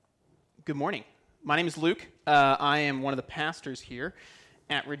Good morning. My name is Luke. I am one of the pastors here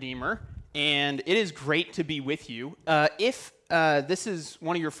at Redeemer, and it is great to be with you. If this is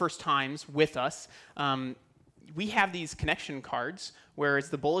one of your first times with us, we have these connection cards where it's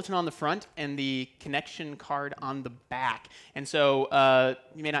the bulletin on the front and the connection card on the back. And so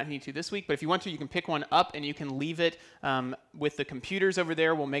you may not need to this week, but if you want to, you can pick one up and you can leave it with the computers over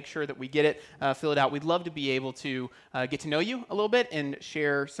there. We'll make sure that we get it, fill it out. We'd love to be able to get to know you a little bit and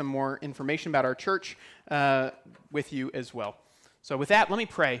share some more information about our church with you as well. So with that, let me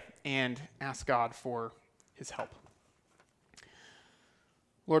pray and ask God for his help.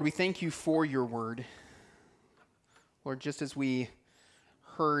 Lord, we thank you for your word. Lord, just as we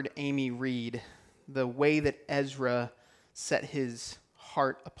heard Amy read, the way that Ezra set his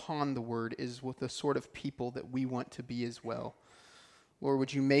heart upon the word is with the sort of people that we want to be as well. Lord,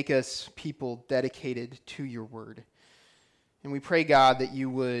 would you make us people dedicated to your word? And we pray, God, that you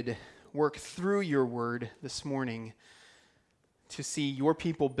would work through your word this morning to see your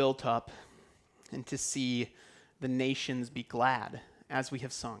people built up and to see the nations be glad, as we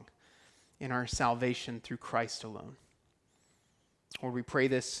have sung, in our salvation through Christ alone. Lord, we pray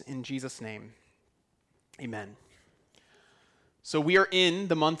this in Jesus' name. Amen. So we are in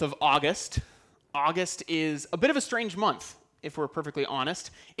the month of August. August is a bit of a strange month, if we're perfectly honest.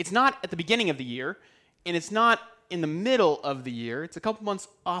 It's not at the beginning of the year, and it's not in the middle of the year. It's a couple months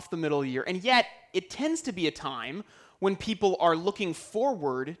off the middle of the year, and yet it tends to be a time when people are looking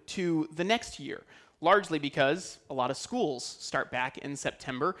forward to the next year, largely because a lot of schools start back in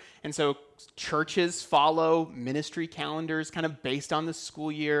September, and so churches follow ministry calendars kind of based on the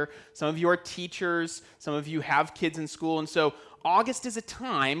school year. Some of you are teachers, some of you have kids in school, and so August is a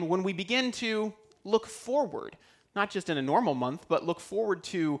time when we begin to look forward, not just in a normal month, but look forward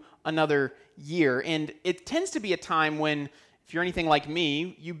to another year. And it tends to be a time when, if you're anything like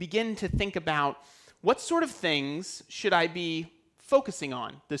me, you begin to think about what sort of things should I be focusing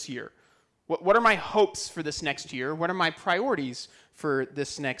on this year? What are my hopes for this next year? What are my priorities for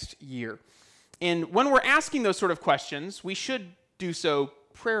this next year? And when we're asking those sort of questions, we should do so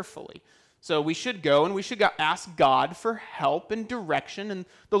prayerfully. So we should go and we should ask God for help and direction, and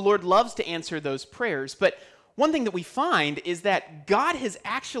the Lord loves to answer those prayers. But one thing that we find is that God has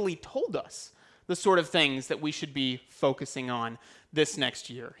actually told us the sort of things that we should be focusing on this next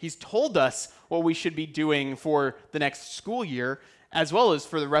year. He's told us what we should be doing for the next school year, as well as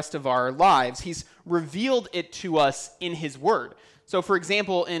for the rest of our lives. He's revealed it to us in his word. So, for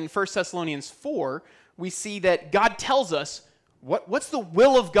example, in 1 Thessalonians 4, we see that God tells us, what's the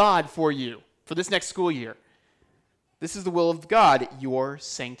will of God for you for this next school year? This is the will of God, your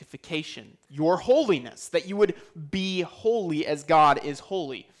sanctification, your holiness, that you would be holy as God is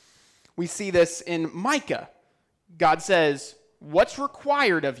holy. We see this in Micah. God says, what's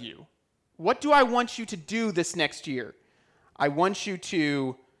required of you? What do I want you to do this next year? I want you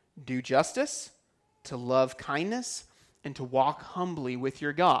to do justice, to love kindness, and to walk humbly with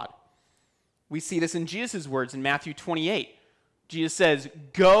your God. We see this in Jesus' words in Matthew 28. Jesus says,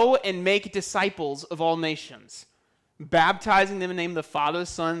 go and make disciples of all nations, baptizing them in the name of the Father, the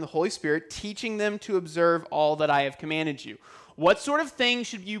Son, and the Holy Spirit, teaching them to observe all that I have commanded you. What sort of things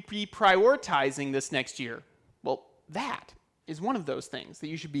should you be prioritizing this next year? Well, that is one of those things that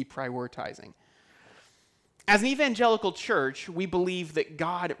you should be prioritizing. As an evangelical church, we believe that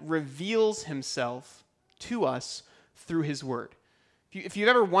God reveals himself to us through his word. If you've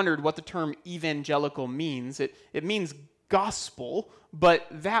ever wondered what the term evangelical means, it means gospel, but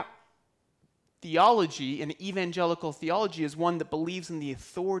that theology, an evangelical theology, is one that believes in the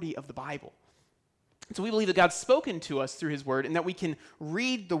authority of the Bible. So we believe that God's spoken to us through his word and that we can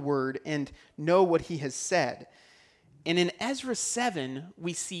read the word and know what he has said. And in Ezra 7,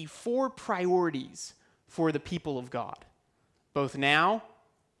 we see 4 priorities for the people of God, both now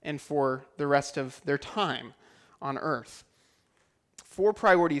and for the rest of their time on earth. 4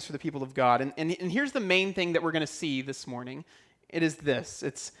 priorities for the people of God. And here's the main thing that we're going to see this morning. It is this.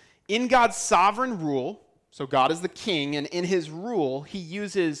 It's in God's sovereign rule, so God is the king, and in his rule, he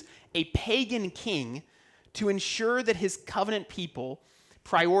uses a pagan king to ensure that his covenant people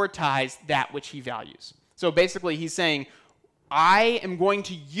prioritize that which he values. So basically, he's saying, I am going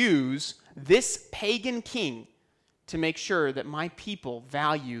to use this pagan king to make sure that my people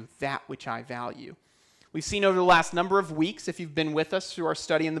value that which I value. We've seen over the last number of weeks, if you've been with us through our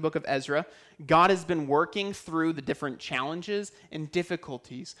study in the book of Ezra, God has been working through the different challenges and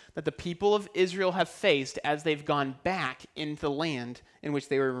difficulties that the people of Israel have faced as they've gone back into the land in which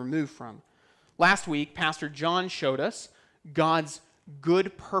they were removed from. Last week, Pastor John showed us God's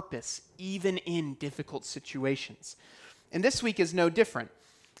good purpose, even in difficult situations. And this week is no different.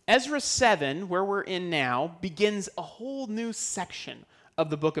 Ezra 7, where we're in now, begins a whole new section of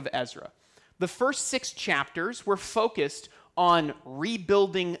the book of Ezra. The first 6 chapters were focused on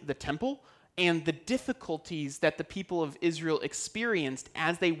rebuilding the temple and the difficulties that the people of Israel experienced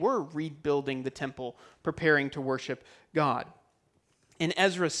as they were rebuilding the temple, preparing to worship God. In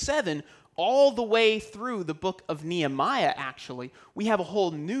Ezra 7, all the way through the book of Nehemiah, actually, we have a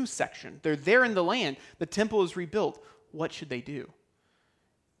whole new section. They're there in the land. The temple is rebuilt. What should they do?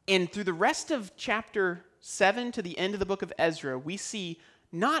 And through the rest of chapter 7 to the end of the book of Ezra, we see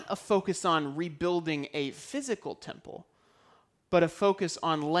not a focus on rebuilding a physical temple, but a focus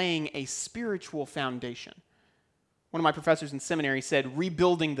on laying a spiritual foundation. One of my professors in seminary said,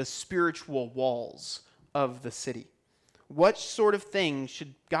 rebuilding the spiritual walls of the city. What sort of things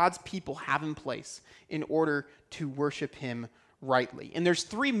should God's people have in place in order to worship him rightly? And there's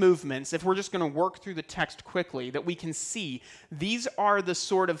 3 movements, if we're just going to work through the text quickly, that we can see. These are the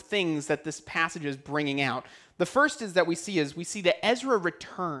sort of things that this passage is bringing out. The first is that we see that Ezra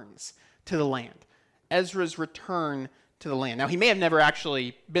returns to the land. Ezra's return to the land. Now, he may have never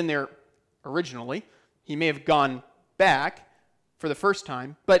actually been there originally. He may have gone back for the first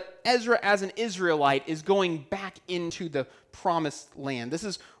time, but Ezra, as an Israelite, is going back into the promised land. This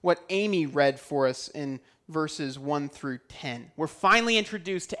is what Amy read for us in verses 1 through 10. We're finally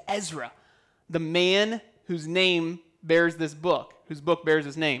introduced to Ezra, the man whose name bears this book, whose book bears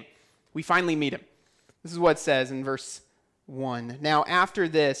his name. We finally meet him. This is what it says in verse 1. Now, after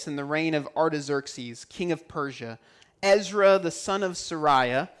this, in the reign of Artaxerxes, king of Persia, Ezra, the son of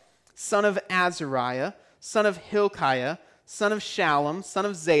Sariah, son of Azariah, son of Hilkiah, son of Shallum, son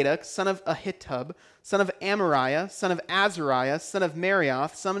of Zadok, son of Ahitub, son of Amariah, son of Azariah, son of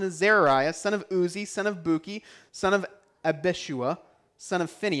Marioth, son of Zeriah, son of Uzi, son of Buki, son of Abishua, son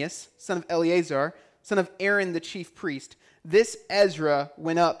of Phinehas, son of Eleazar, son of Aaron the chief priest. This Ezra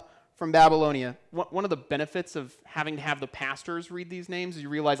went up from Babylonia. One of the benefits of having to have the pastors read these names is you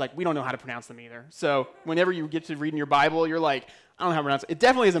realize, we don't know how to pronounce them either. So whenever you get to read in your Bible, you're like, I don't know how to pronounce it. It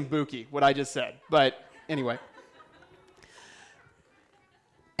definitely isn't Buki, what I just said. But anyway.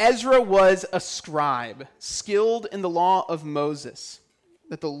 Ezra was a scribe, skilled in the law of Moses,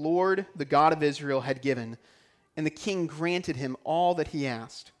 that the Lord, the God of Israel, had given, and the king granted him all that he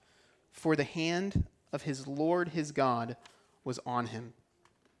asked, for the hand of his Lord his God was on him.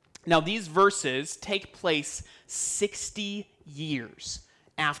 Now, these verses take place 60 years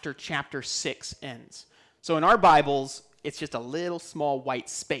after chapter 6 ends. So in our Bibles, it's just a little small white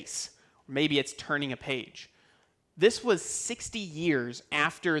space. Maybe it's turning a page. This was 60 years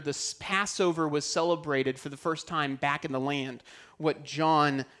after the Passover was celebrated for the first time back in the land, what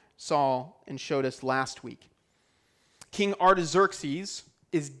John saw and showed us last week. King Artaxerxes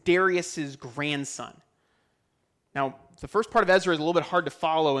is Darius's grandson. Now, the first part of Ezra is a little bit hard to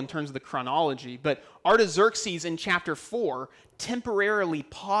follow in terms of the chronology, but Artaxerxes in chapter 4 temporarily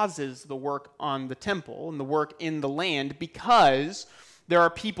pauses the work on the temple and the work in the land because there are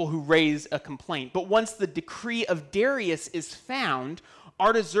people who raise a complaint. But once the decree of Darius is found,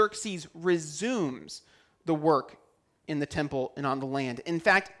 Artaxerxes resumes the work in the temple and on the land. In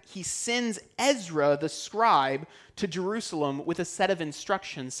fact, he sends Ezra, the scribe, to Jerusalem with a set of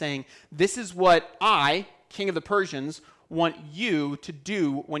instructions saying, this is what I, king of the Persians, want you to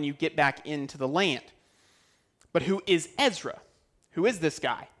do when you get back into the land. But who is Ezra? Who is this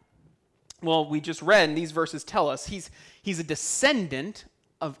guy? Well, we just read, and these verses tell us, he's a descendant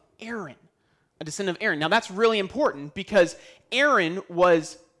of Aaron. A descendant of Aaron. Now, that's really important because Aaron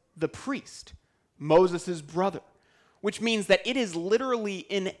was the priest, Moses' brother, which means that it is literally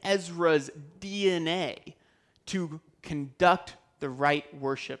in Ezra's DNA to conduct the right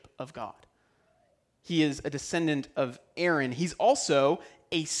worship of God. He is a descendant of Aaron. He's also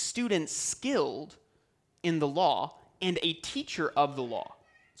a student skilled in the law and a teacher of the law.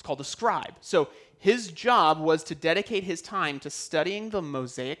 It's called a scribe. So his job was to dedicate his time to studying the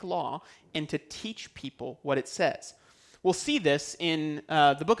Mosaic law and to teach people what it says. We'll see this in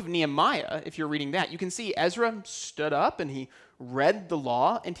the book of Nehemiah. If you're reading that, you can see Ezra stood up and he read the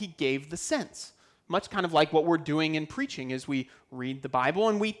law and he gave the sense. Much kind of like what we're doing in preaching as we read the Bible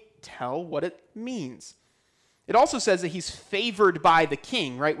and we tell what it means. It also says that he's favored by the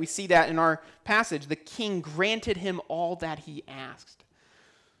king, right? We see that in our passage. The king granted him all that he asked.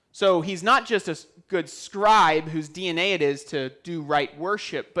 So he's not just a good scribe whose DNA it is to do right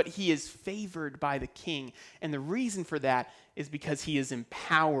worship, but he is favored by the king. And the reason for that is because he is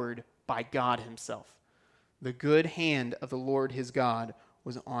empowered by God himself. The good hand of the Lord his God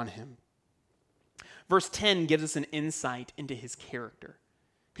was on him. Verse 10 gives us an insight into his character.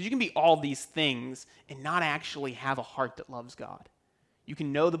 Because you can be all these things and not actually have a heart that loves God. You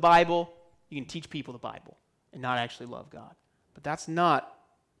can know the Bible, you can teach people the Bible, and not actually love God. But that's not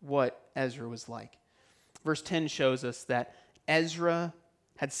what Ezra was like. Verse 10 shows us that Ezra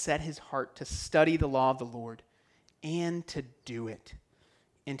had set his heart to study the law of the Lord and to do it,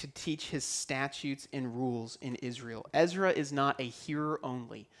 and to teach his statutes and rules in Israel. Ezra is not a hearer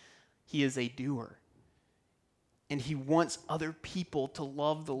only. He is a doer. And he wants other people to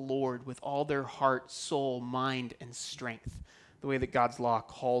love the Lord with all their heart, soul, mind, and strength, the way that God's law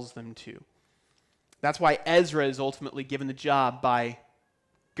calls them to. That's why Ezra is ultimately given the job by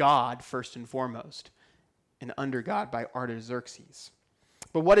God first and foremost, and under God by Artaxerxes.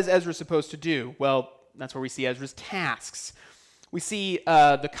 But what is Ezra supposed to do? Well, that's where we see Ezra's tasks. We see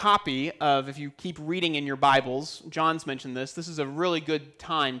the copy of, if you keep reading in your Bibles, John's mentioned this is a really good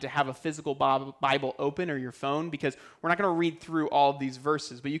time to have a physical Bible open or your phone, because we're not going to read through all of these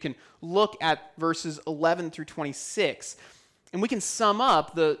verses, but you can look at verses 11 through 26, and we can sum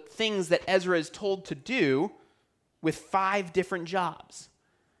up the things that Ezra is told to do with 5 different jobs.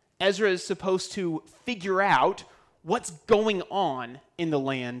 Ezra is supposed to figure out what's going on in the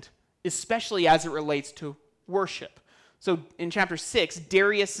land, especially as it relates to worship. So in chapter 6,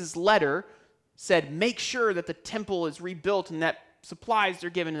 Darius's letter said, make sure that the temple is rebuilt and that supplies are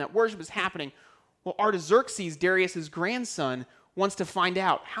given and that worship is happening. Well, Artaxerxes, Darius's grandson, wants to find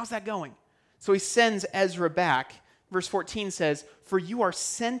out, how's that going? So he sends Ezra back. Verse 14 says, for you are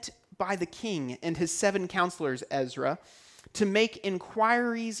sent by the king and his 7 counselors, Ezra, to make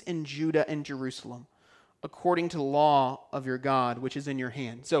inquiries in Judah and Jerusalem, according to the law of your God, which is in your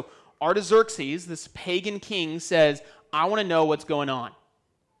hand. So Artaxerxes, this pagan king, says, I want to know what's going on.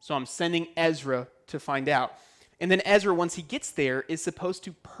 So I'm sending Ezra to find out. And then Ezra, once he gets there, is supposed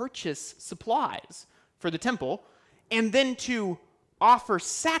to purchase supplies for the temple and then to offer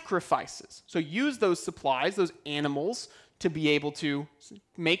sacrifices. So use those supplies, those animals, to be able to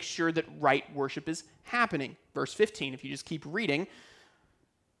make sure that right worship is happening. Verse 15, if you just keep reading,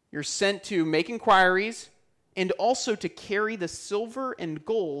 you're sent to make inquiries and also to carry the silver and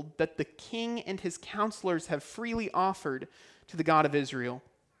gold that the king and his counselors have freely offered to the God of Israel,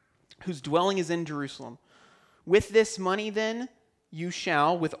 whose dwelling is in Jerusalem. With this money, then, you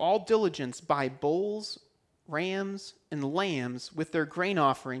shall, with all diligence, buy bulls, rams, and lambs with their grain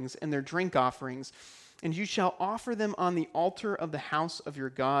offerings and their drink offerings, and you shall offer them on the altar of the house of your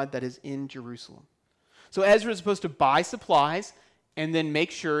God that is in Jerusalem. So Ezra is supposed to buy supplies and then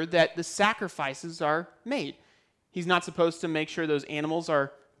make sure that the sacrifices are made. He's not supposed to make sure those animals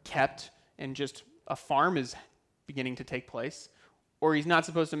are kept and just a farm is beginning to take place. Or he's not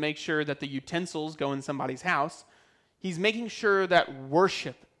supposed to make sure that the utensils go in somebody's house. He's making sure that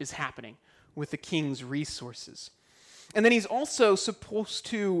worship is happening with the king's resources. And then he's also supposed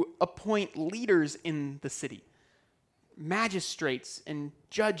to appoint leaders in the city, magistrates and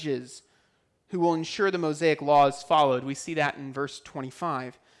judges who will ensure the Mosaic law is followed. We see that in verse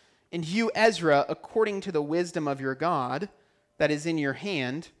 25. And you, Ezra, according to the wisdom of your God that is in your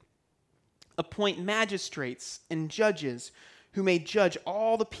hand, appoint magistrates and judges who may judge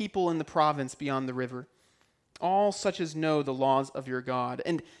all the people in the province beyond the river, all such as know the laws of your God.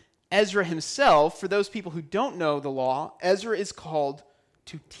 And Ezra himself, for those people who don't know the law, Ezra is called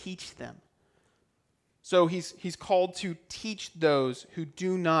to teach them. So he's called to teach those who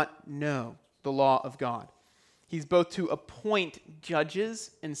do not know the law of God. He's both to appoint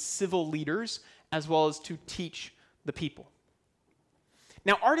judges and civil leaders, as well as to teach the people.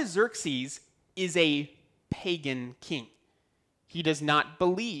 Now, Artaxerxes is a pagan king. He does not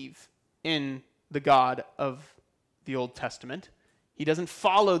believe in the God of the Old Testament. He doesn't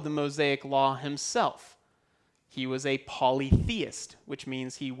follow the Mosaic law himself. He was a polytheist, which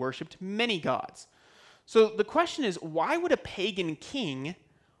means he worshipped many gods. So the question is, why would a pagan king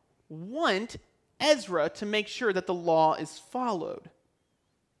want Ezra to make sure that the law is followed?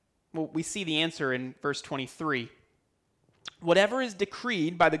 Well, we see the answer in verse 23. Whatever is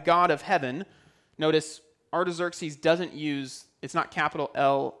decreed by the God of heaven, notice Artaxerxes doesn't use, it's not capital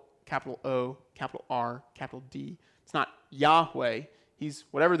L, capital O, capital R, capital D. It's not Yahweh. He's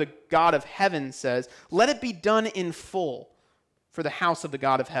whatever the God of heaven says. Let it be done in full for the house of the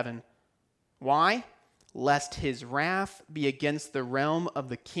God of heaven. Why? Lest his wrath be against the realm of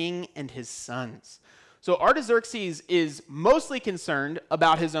the king and his sons. So Artaxerxes is mostly concerned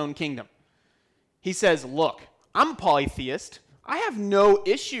about his own kingdom. He says, look, I'm a polytheist. I have no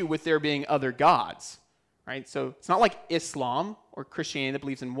issue with there being other gods. Right? So it's not like Islam or Christianity that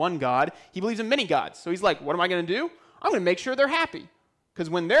believes in one God. He believes in many gods. So he's like, what am I going to do? I'm going to make sure they're happy. Because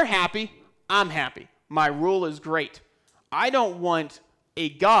when they're happy, I'm happy. My rule is great. I don't want a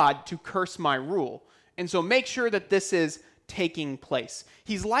God to curse my rule. And so make sure that this is taking place.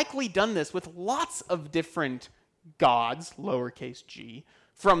 He's likely done this with lots of different gods, lowercase g,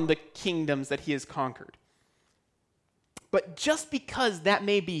 from the kingdoms that he has conquered. But just because that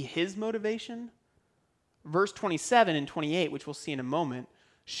may be his motivation, verse 27 and 28, which we'll see in a moment,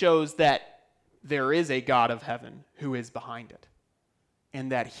 shows that there is a God of heaven who is behind it,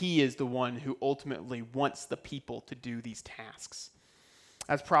 and that he is the one who ultimately wants the people to do these tasks.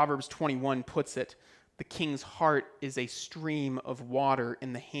 As Proverbs 21 puts it, the king's heart is a stream of water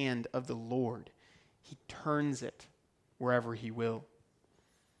in the hand of the Lord. He turns it wherever he will.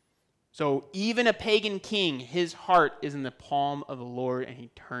 So even a pagan king, his heart is in the palm of the Lord, and he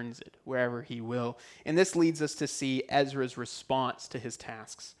turns it wherever he will. And this leads us to see Ezra's response to his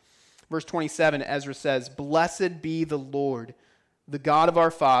tasks. Verse 27, Ezra says, "Blessed be the Lord, the God of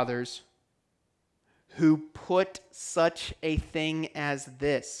our fathers, who put such a thing as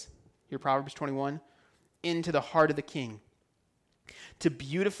this," here Proverbs 21, "into the heart of the king, to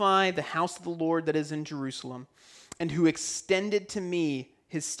beautify the house of the Lord that is in Jerusalem, and who extended to me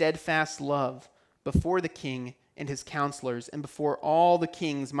his steadfast love before the king and his counselors, and before all the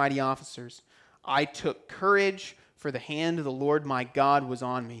king's mighty officers. I took courage, for the hand of the Lord my God was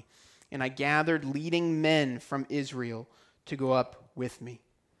on me, and I gathered leading men from Israel to go up with me."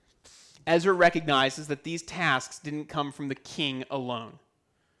 Ezra recognizes that these tasks didn't come from the king alone,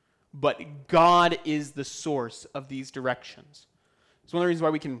 but God is the source of these directions. It's one of the reasons why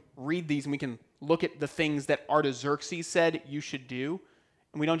we can read these and we can look at the things that Artaxerxes said you should do,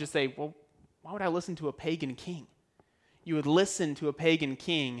 and we don't just say, well, why would I listen to a pagan king? You would listen to a pagan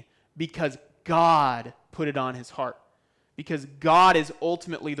king because God put it on his heart. Because God is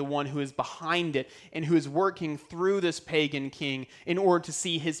ultimately the one who is behind it and who is working through this pagan king in order to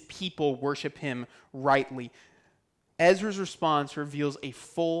see his people worship him rightly. Ezra's response reveals a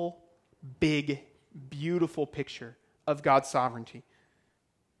full, big, beautiful picture of God's sovereignty.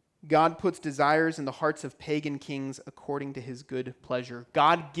 God puts desires in the hearts of pagan kings according to his good pleasure.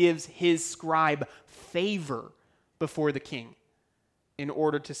 God gives his scribe favor before the king in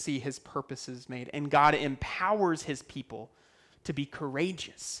order to see his purposes made. And God empowers his people to be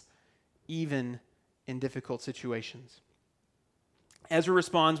courageous, even in difficult situations. Ezra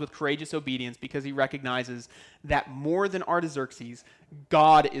responds with courageous obedience because he recognizes that more than Artaxerxes,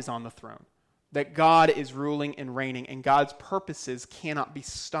 God is on the throne, that God is ruling and reigning, and God's purposes cannot be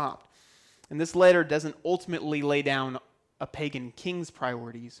stopped. And this letter doesn't ultimately lay down a pagan king's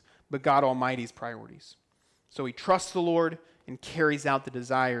priorities, but God Almighty's priorities. So he trusts the Lord and carries out the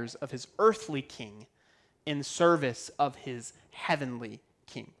desires of his earthly king in service of his heavenly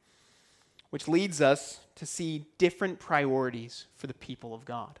king. Which leads us to see different priorities for the people of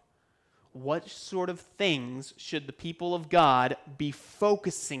God. What sort of things should the people of God be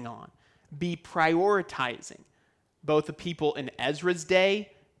focusing on, be prioritizing? Both the people in Ezra's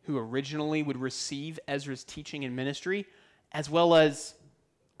day, who originally would receive Ezra's teaching and ministry, as well as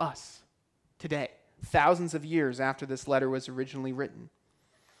us today, thousands of years after this letter was originally written.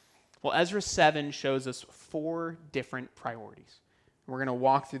 Well, Ezra 7 shows us 4 different priorities. We're going to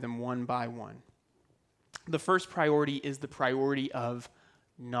walk through them one by one. The first priority is the priority of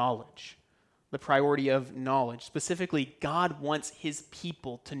knowledge. The priority of knowledge. Specifically, God wants his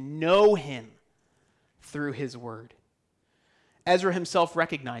people to know him through his word. Ezra himself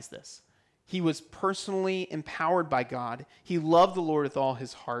recognized this. He was personally empowered by God. He loved the Lord with all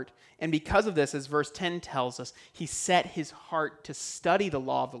his heart. And because of this, as verse 10 tells us, he set his heart to study the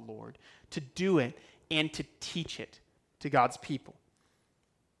law of the Lord, to do it, and to teach it to God's people.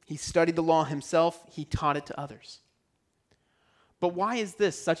 He studied the law himself. He taught it to others. But why is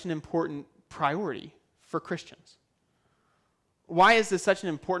this such an important priority for Christians? Why is this such an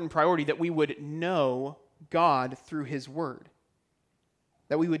important priority that we would know God through his word?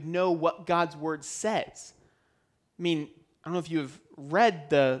 That we would know what God's word says? I mean, I don't know if you have read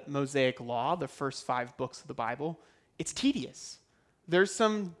the Mosaic Law, the first 5 books of the Bible. It's tedious. There's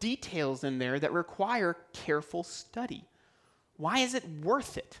some details in there that require careful study. Why is it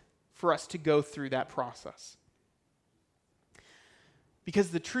worth it for us to go through that process?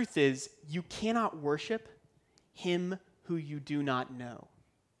 Because the truth is, you cannot worship him who you do not know.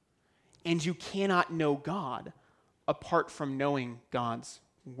 And you cannot know God apart from knowing God's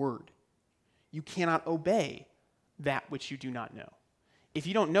word. You cannot obey that which you do not know. If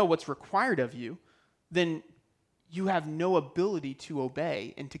you don't know what's required of you, then you have no ability to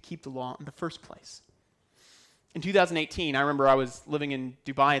obey and to keep the law in the first place. In 2018, I remember I was living in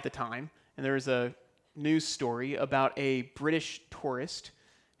Dubai at the time, and there was a news story about a British tourist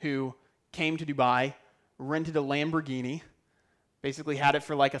who came to Dubai, rented a Lamborghini, basically had it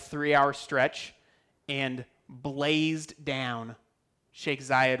for like a 3-hour stretch, and blazed down Sheikh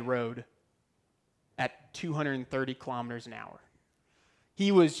Zayed Road at 230 kilometers an hour.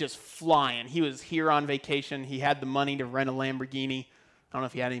 He was just flying. He was here on vacation. He had the money to rent a Lamborghini. I don't know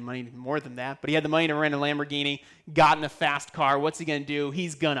if he had any money more than that, but he had the money to rent a Lamborghini, got in a fast car. What's he going to do?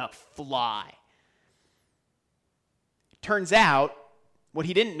 He's going to fly. Turns out, what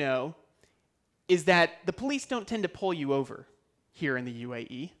he didn't know is that the police don't tend to pull you over here in the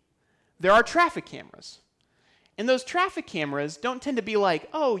UAE. There are traffic cameras. And those traffic cameras don't tend to be like,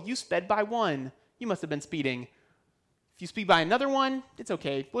 oh, you sped by one. You must have been speeding. If you speed by another one, it's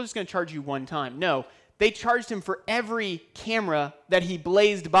okay. We're just going to charge you one time. No, they charged him for every camera that he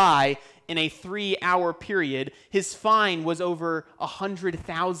blazed by in a 3-hour period. His fine was over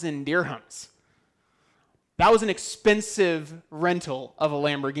 100,000 dirhams. That was an expensive rental of a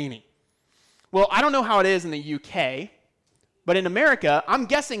Lamborghini. Well, I don't know how it is in the UK, but in America, I'm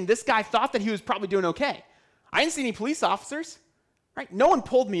guessing this guy thought that he was probably doing okay. I didn't see any police officers, right? No one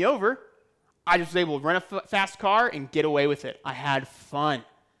pulled me over. I just was able to rent a fast car and get away with it. I had fun.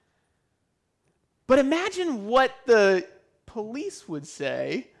 But imagine what the police would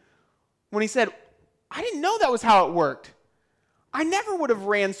say when he said, I didn't know that was how it worked. I never would have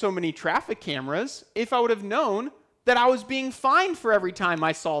ran so many traffic cameras if I would have known that I was being fined for every time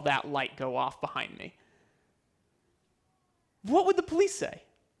I saw that light go off behind me. What would the police say?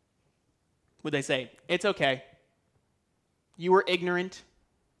 Would they say, it's okay. You were ignorant.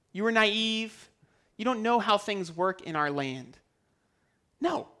 You were naive. You don't know how things work in our land.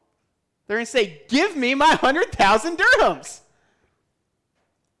 No. They're going to say, give me my 100,000 dirhams.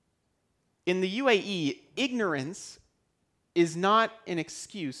 In the UAE, ignorance is not an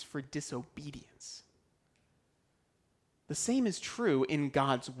excuse for disobedience. The same is true in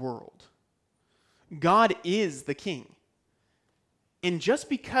God's world. God is the king. And just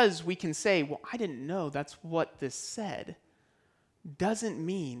because we can say, well, I didn't know that's what this said, doesn't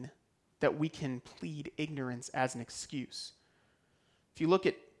mean that we can plead ignorance as an excuse. If you look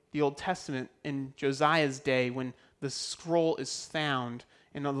at the Old Testament in Josiah's day, when the scroll is found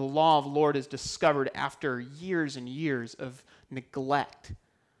and the law of the Lord is discovered after years and years of neglect,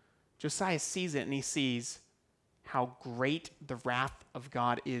 Josiah sees it and he sees how great the wrath of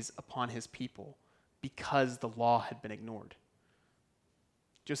God is upon his people because the law had been ignored.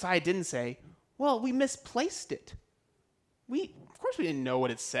 Josiah didn't say, well, we misplaced it. Of course we didn't know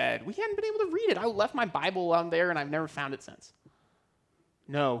what it said. We hadn't been able to read it. I left my Bible out there and I've never found it since.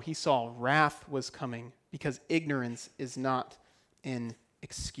 No, he saw wrath was coming because ignorance is not an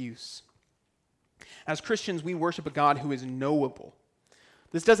excuse. As Christians, we worship a God who is knowable.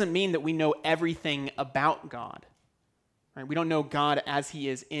 This doesn't mean that we know everything about God. Right? We don't know God as he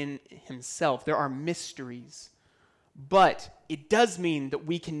is in himself. There are mysteries. But it does mean that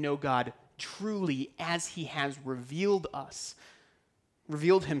we can know God truly as he has revealed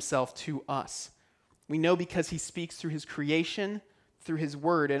himself to us. We know because he speaks through his creation, through his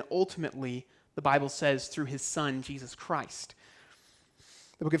word, and ultimately, the Bible says, through his Son, Jesus Christ.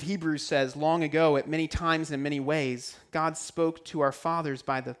 The book of Hebrews says, long ago, at many times and in many ways, God spoke to our fathers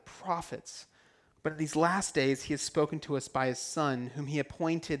by the prophets. But in these last days, he has spoken to us by his Son, whom he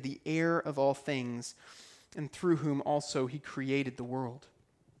appointed the heir of all things, and through whom also he created the world.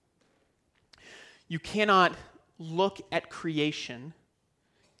 You cannot look at creation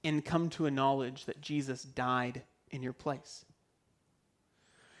and come to a knowledge that Jesus died in your place.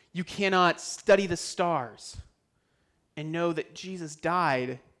 You cannot study the stars and know that Jesus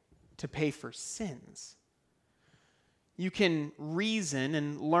died to pay for sins. You can reason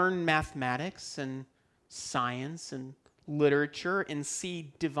and learn mathematics and science and literature and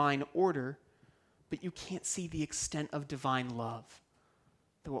see divine order, but you can't see the extent of divine love.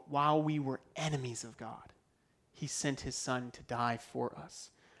 That while we were enemies of God, he sent his Son to die for us.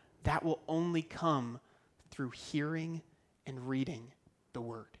 That will only come through hearing and reading the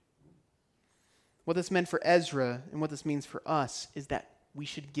word. What this meant for Ezra and what this means for us is that we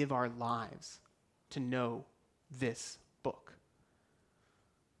should give our lives to know this book.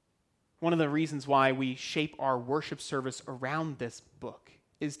 One of the reasons why we shape our worship service around this book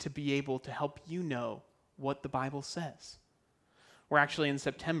is to be able to help you know what the Bible says. We're actually in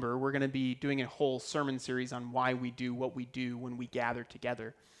September, we're going to be doing a whole sermon series on why we do what we do when we gather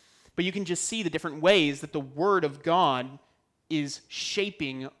together. But you can just see the different ways that the Word of God is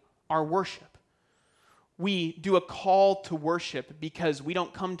shaping our worship. We do a call to worship because we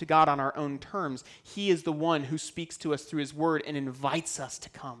don't come to God on our own terms. He is the one who speaks to us through his Word and invites us to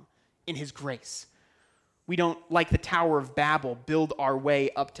come in his grace. We don't, like the Tower of Babel, build our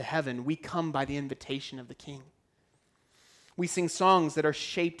way up to heaven. We come by the invitation of the King. We sing songs that are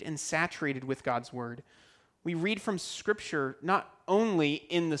shaped and saturated with God's word. We read from Scripture not only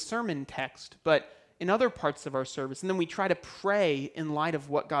in the sermon text, but in other parts of our service. And then we try to pray in light of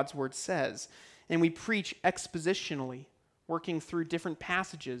what God's Word says. And we preach expositionally, working through different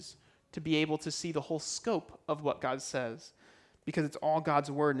passages to be able to see the whole scope of what God says. Because it's all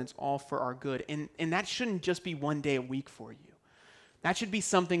God's Word and it's all for our good. And that shouldn't just be one day a week for you. That should be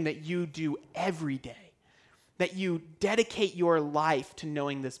something that you do every day. That you dedicate your life to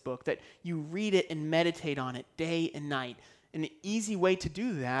knowing this book. That you read it and meditate on it day and night. An easy way to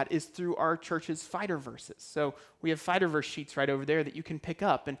do that is through our church's fighter verses. So we have fighter verse sheets right over there that you can pick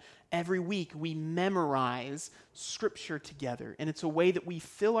up. And every week we memorize Scripture together. And it's a way that we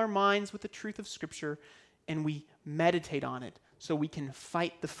fill our minds with the truth of Scripture and we meditate on it so we can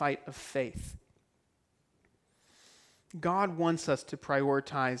fight the fight of faith. God wants us to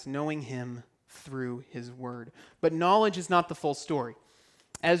prioritize knowing Him through His Word. But knowledge is not the full story.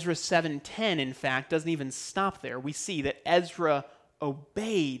 Ezra 7:10, in fact, doesn't even stop there. We see that Ezra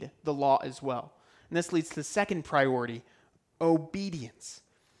obeyed the law as well. And this leads to the second priority, obedience.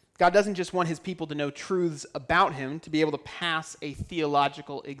 God doesn't just want His people to know truths about Him, to be able to pass a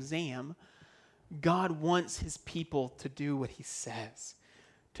theological exam. God wants His people to do what He says,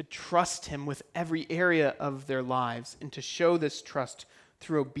 to trust Him with every area of their lives, and to show this trust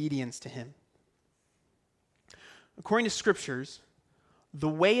through obedience to Him. According to Scriptures, the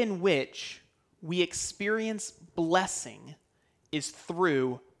way in which we experience blessing is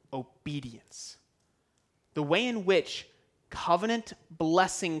through obedience. The way in which covenant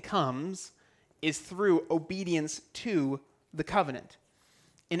blessing comes is through obedience to the covenant.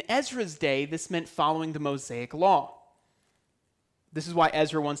 In Ezra's day, this meant following the Mosaic law. This is why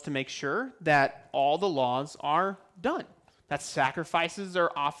Ezra wants to make sure that all the laws are done, that sacrifices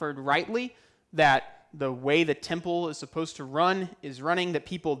are offered rightly, that the way the temple is supposed to run is running, that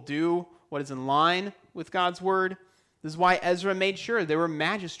people do what is in line with God's word. This is why Ezra made sure there were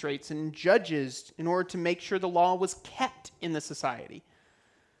magistrates and judges in order to make sure the law was kept in the society.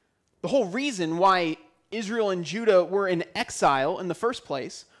 The whole reason why Israel and Judah were in exile in the first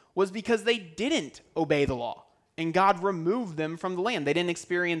place was because they didn't obey the law, and God removed them from the land. They didn't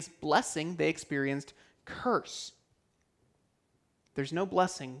experience blessing, they experienced curse. There's no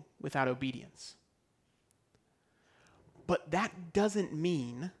blessing without obedience. But that doesn't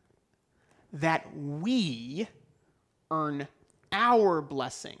mean that we earn our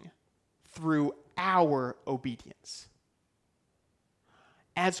blessing through our obedience.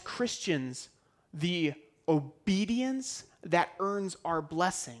 As Christians, the obedience that earns our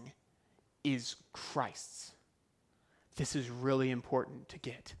blessing is Christ's. This is really important to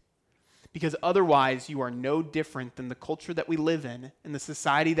get. Because otherwise, you are no different than the culture that we live in and the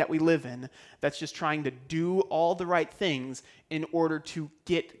society that we live in that's just trying to do all the right things in order to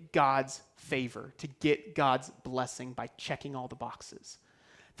get God's favor, to get God's blessing by checking all the boxes.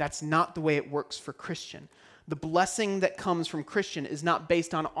 That's not the way it works for Christian. The blessing that comes from Christian is not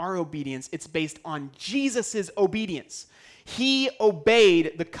based on our obedience. It's based on Jesus' obedience. He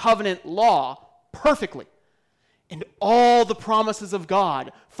obeyed the covenant law perfectly. And all the promises of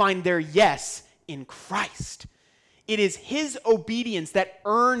God find their yes in Christ. It is His obedience that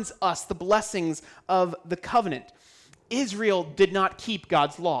earns us the blessings of the covenant. Israel did not keep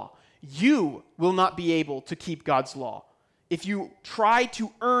God's law. You will not be able to keep God's law. If you try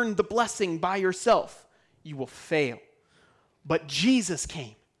to earn the blessing by yourself, you will fail. But Jesus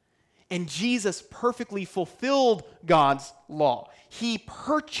came, and Jesus perfectly fulfilled God's law. He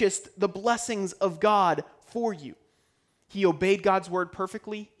purchased the blessings of God for you. He obeyed God's word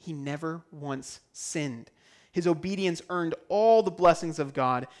perfectly. He never once sinned. His obedience earned all the blessings of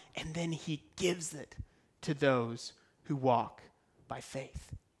God, and then He gives it to those who walk by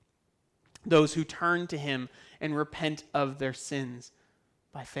faith. Those who turn to Him and repent of their sins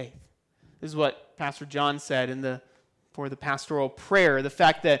by faith. This is what Pastor John said for the pastoral prayer, the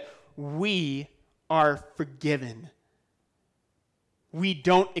fact that we are forgiven. We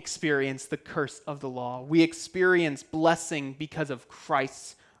don't experience the curse of the law. We experience blessing because of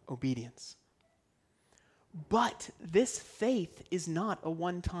Christ's obedience. But this faith is not a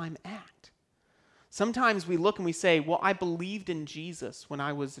one-time act. Sometimes we look and we say, well, I believed in Jesus when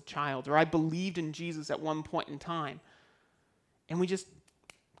I was a child, or I believed in Jesus at one point in time. And we just,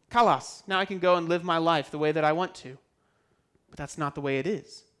 kalas, now I can go and live my life the way that I want to. But that's not the way it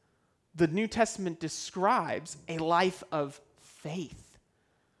is. The New Testament describes a life of faith,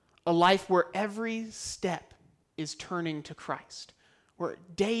 a life where every step is turning to Christ, where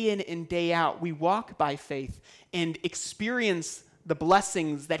day in and day out we walk by faith and experience the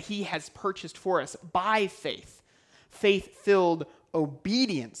blessings that He has purchased for us by faith, faith-filled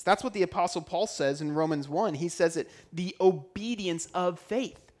obedience. That's what the Apostle Paul says in Romans 1. He says it, the obedience of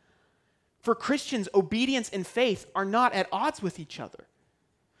faith. For Christians, obedience and faith are not at odds with each other.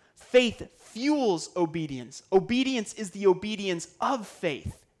 Faith fuels obedience. Obedience is the obedience of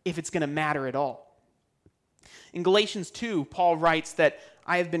faith, if it's going to matter at all. In Galatians 2, Paul writes that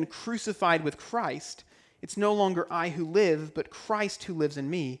I have been crucified with Christ. It's no longer I who live, but Christ who lives in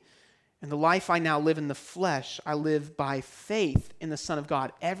me. And the life I now live in the flesh, I live by faith in the Son of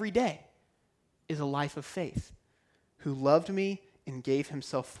God. Every day is a life of faith, who loved me and gave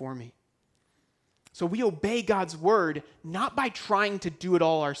himself for me. So we obey God's word not by trying to do it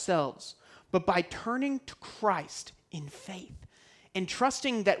all ourselves, but by turning to Christ in faith and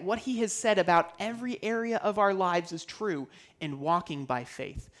trusting that what he has said about every area of our lives is true, and walking by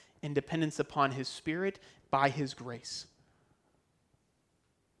faith in dependence upon his Spirit by his grace.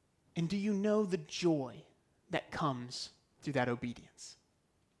 And do you know the joy that comes through that obedience?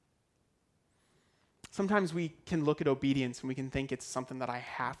 Sometimes we can look at obedience and we can think it's something that I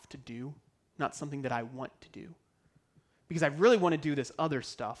have to do, not something that I want to do. Because I really want to do this other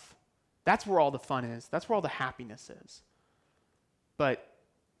stuff. That's where all the fun is. That's where all the happiness is. But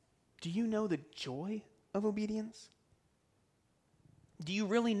do you know the joy of obedience? Do you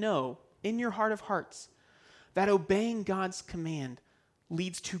really know in your heart of hearts that obeying God's command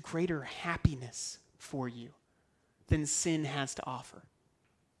leads to greater happiness for you than sin has to offer?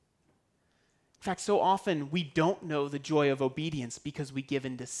 In fact, so often we don't know the joy of obedience because we give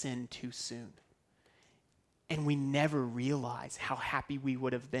in to sin too soon. And we never realize how happy we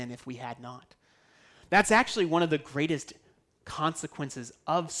would have been if we had not. That's actually one of the greatest consequences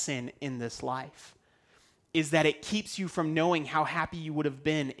of sin in this life, is that it keeps you from knowing how happy you would have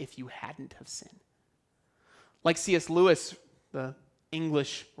been if you hadn't have sinned. Like C.S. Lewis, the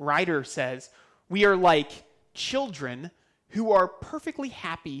English writer, says, we are like children who are perfectly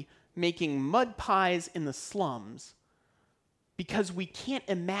happy making mud pies in the slums because we can't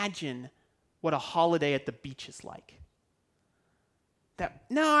imagine what a holiday at the beach is like.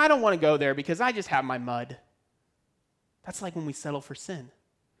 No, I don't want to go there because I just have my mud. That's like when we settle for sin.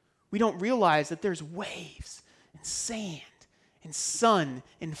 We don't realize that there's waves and sand and sun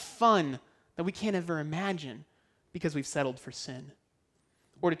and fun that we can't ever imagine because we've settled for sin.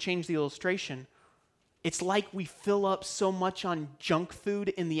 Or to change the illustration, it's like we fill up so much on junk food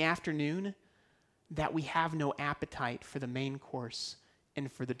in the afternoon that we have no appetite for the main course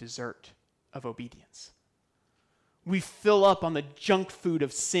and for the dessert of obedience. We fill up on the junk food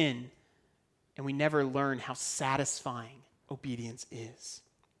of sin, and we never learn how satisfying obedience is.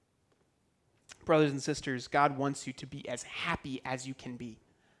 Brothers and sisters, God wants you to be as happy as you can be.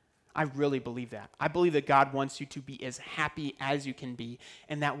 I really believe that. I believe that God wants you to be as happy as you can be,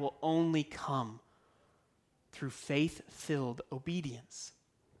 and that will only come through faith-filled obedience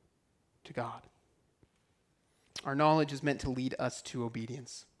to God. Our knowledge is meant to lead us to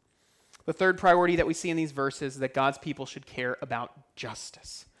obedience. The third priority that we see in these verses is that God's people should care about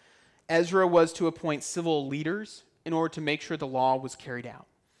justice. Ezra was to appoint civil leaders in order to make sure the law was carried out.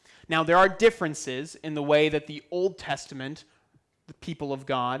 Now, there are differences in the way that the Old Testament, the people of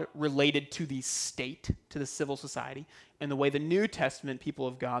God, related to the state, to the civil society, and the way the New Testament people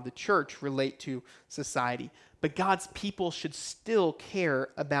of God, the church, relate to society. But God's people should still care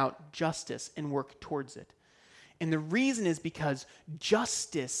about justice and work towards it. And the reason is because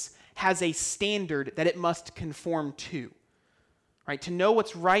justice has a standard that it must conform to. Right? To know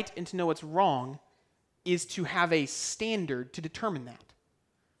what's right and to know what's wrong is to have a standard to determine that.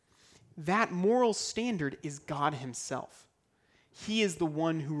 That moral standard is God himself. He is the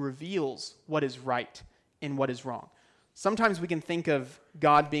one who reveals what is right and what is wrong. Sometimes we can think of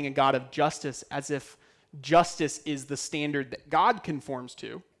God being a God of justice as if justice is the standard that God conforms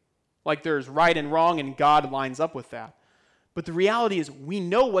to. Like there's right and wrong and God lines up with that. But the reality is we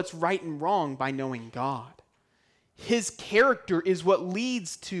know what's right and wrong by knowing God. His character is what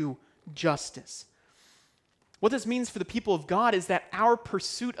leads to justice. What this means for the people of God is that our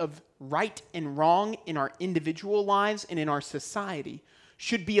pursuit of right and wrong in our individual lives and in our society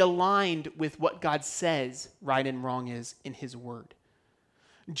should be aligned with what God says right and wrong is in his word.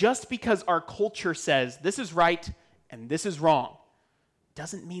 Just because our culture says this is right and this is wrong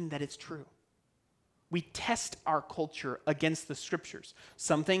doesn't mean that it's true. We test our culture against the scriptures.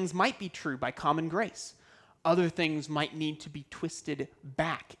 Some things might be true by common grace. Other things might need to be twisted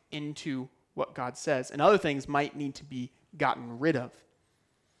back into what God says, and other things might need to be gotten rid of.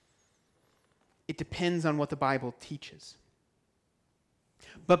 It depends on what the Bible teaches.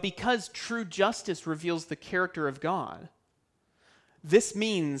 But because true justice reveals the character of God, this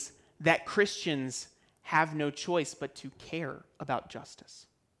means that Christians have no choice but to care about justice.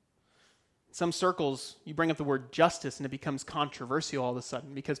 In some circles, you bring up the word justice and it becomes controversial all of a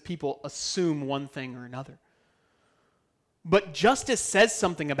sudden because people assume one thing or another. But justice says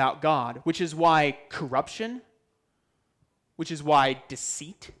something about God, which is why corruption, which is why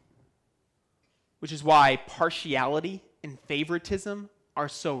deceit, which is why partiality and favoritism are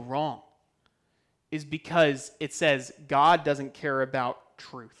so wrong, is because it says God doesn't care about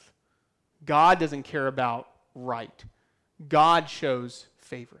truth. God doesn't care about right. God shows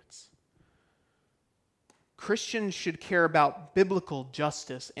favorites. Christians should care about biblical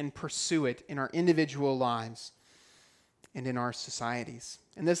justice and pursue it in our individual lives and in our societies.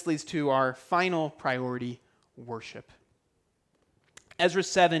 And this leads to our final priority, worship. Ezra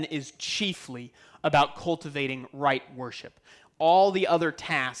 7 is chiefly about cultivating right worship. All the other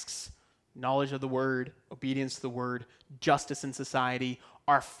tasks, knowledge of the word, obedience to the word, justice in society,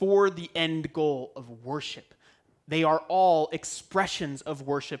 are for the end goal of worship. They are all expressions of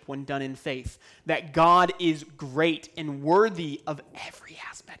worship when done in faith, that God is great and worthy of every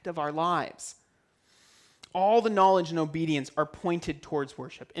aspect of our lives. All the knowledge and obedience are pointed towards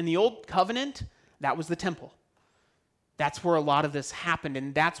worship. In the Old Covenant, that was the temple. That's where a lot of this happened,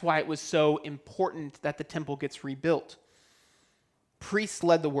 and that's why it was so important that the temple gets rebuilt. Priests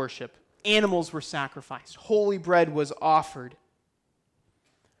led the worship. Animals were sacrificed. Holy bread was offered.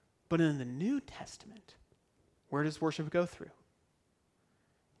 But in the New Testament, where does worship go through?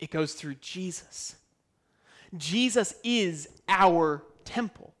 It goes through Jesus. Jesus is our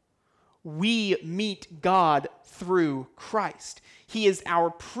temple. We meet God through Christ. He is our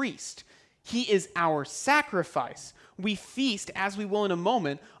priest. He is our sacrifice. We feast, as we will in a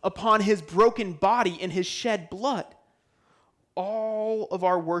moment, upon his broken body and his shed blood. All of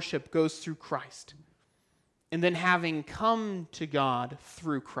our worship goes through Christ. And then having come to God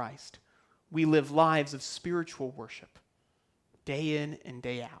through Christ, we live lives of spiritual worship, day in and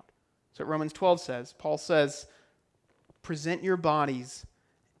day out. So what Romans 12 says, Paul says, present your bodies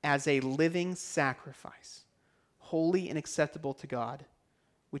as a living sacrifice, holy and acceptable to God,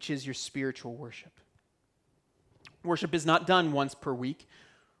 which is your spiritual worship. Worship is not done once per week.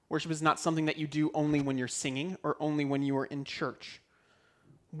 Worship is not something that you do only when you're singing or only when you are in church.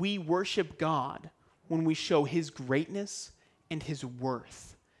 We worship God when we show his greatness and his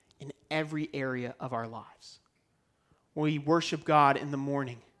worth in every area of our lives. We worship God in the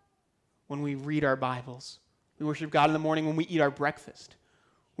morning when we read our Bibles. We worship God in the morning when we eat our breakfast.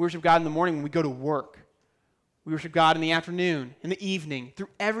 We worship God in the morning when we go to work. We worship God in the afternoon, in the evening, through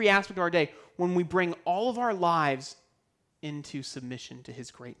every aspect of our day, when we bring all of our lives into submission to his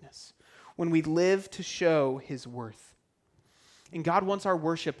greatness, when we live to show his worth. And God wants our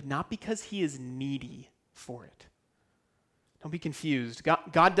worship not because he is needy for it. Don't be confused.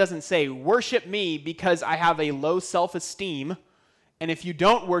 God doesn't say, worship me because I have a low self-esteem, and if you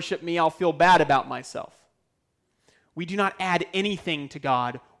don't worship me, I'll feel bad about myself. We do not add anything to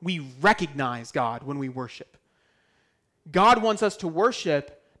God. We recognize God when we worship. God wants us to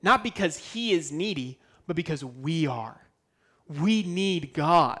worship not because he is needy, but because we are. We need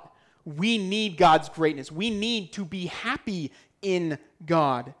God. We need God's greatness. We need to be happy in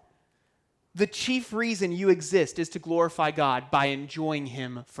God. The chief reason you exist is to glorify God by enjoying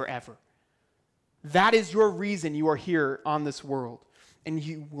him forever. That is your reason you are here on this world. And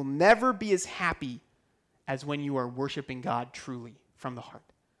you will never be as happy as when you are worshiping God truly from the heart.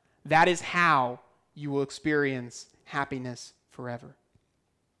 That is how you will experience happiness forever.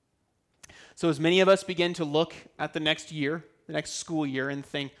 So as many of us begin to look at the next year, the next school year, and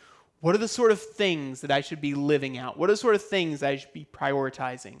think, what are the sort of things that I should be living out? What are the sort of things I should be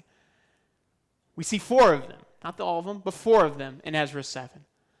prioritizing? We see 4 of them, not all of them, but 4 of them in Ezra 7.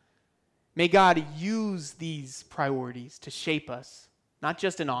 May God use these priorities to shape us, not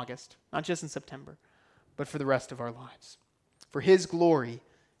just in August, not just in September, but for the rest of our lives, for his glory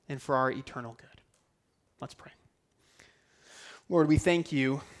and for our eternal good. Let's pray. Lord, we thank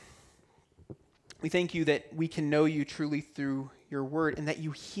you. We thank you that we can know you truly through your word and that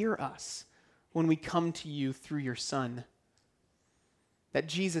you hear us when we come to you through your Son. That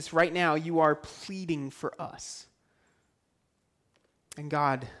Jesus, right now, you are pleading for us. And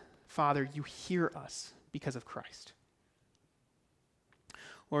God, Father, you hear us because of Christ.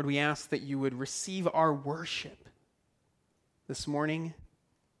 Lord, we ask that you would receive our worship this morning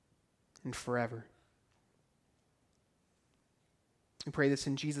and forever. We pray this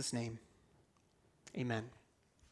in Jesus' name. Amen.